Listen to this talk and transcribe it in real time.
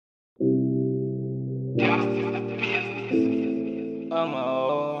On my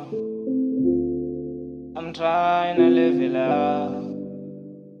own, I'm trying to live it up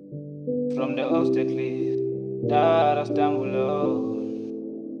from the obstacles that I stumble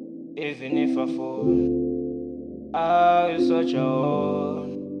on. Even if I fall, I will search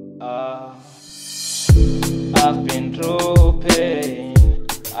on. I've been through pain,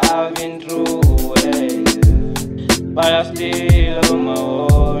 I've been through ways, but I still on my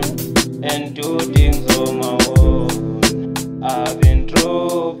own and do things on my own. I've been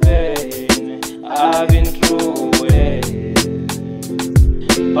through pain, I've been through ways,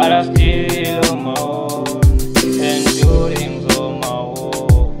 but I still on my own and do things on my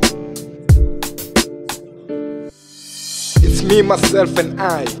own. It's me, myself and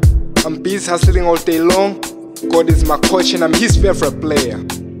I. I'm busy hustling all day long. God is my coach and I'm his favorite player.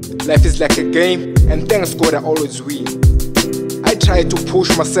 Life is like a game and thanks God I always win. I try to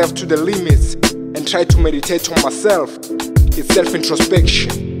push myself to the limits and try to meditate on myself. It's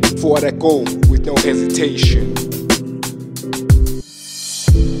self-introspection for what I go with no hesitation.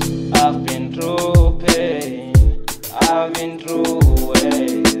 I've been through pain, I've been through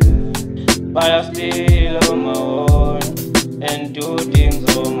ways, but I still on my own and do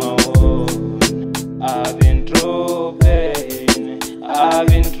things on my own. I've been through pain, I've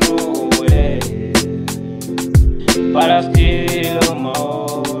been through ways, but I still on my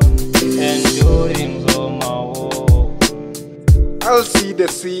own and do things on my own. I'll see the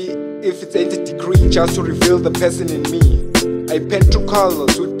sea if it's 80 degrees just to reveal the person in me. I paint through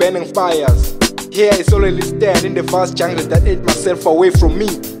colors with burning fires. Here I solely stand in the vast jungle that ate myself away from me.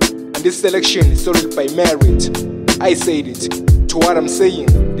 And this selection is solely by merit. I said it. To what I'm saying,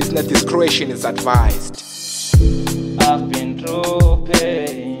 this not discretion is advised. I've been through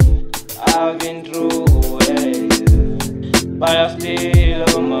pain, I've been through ways, but I still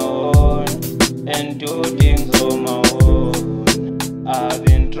on my own and do things on my own. I've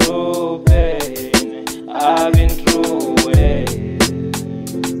been through pain, I've been through ways,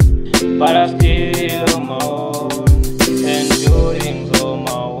 but I still on my own and do things on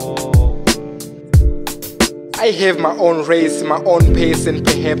my own. I have my own race, my own pace, and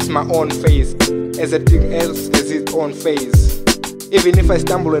perhaps my own face. As everything else has its own phase. Even if I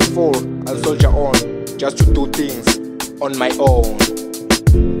stumble and fall, I'll soldier on, just to do things on my own.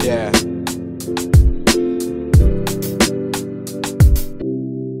 Yeah.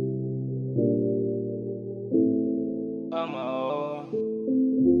 On my own,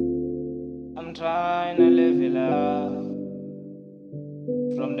 I'm trying to live it up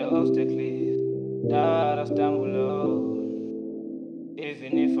from the obstacles that I stumble on.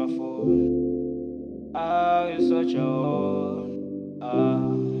 Even if I fall, I will search on.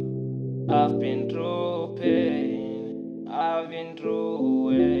 I've been through pain, I've been through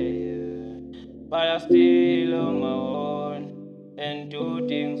ways, but I still on my own and do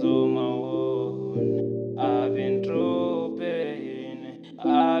things on my own. I've been through pain,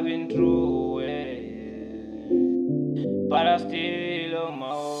 I've been through ways, but I still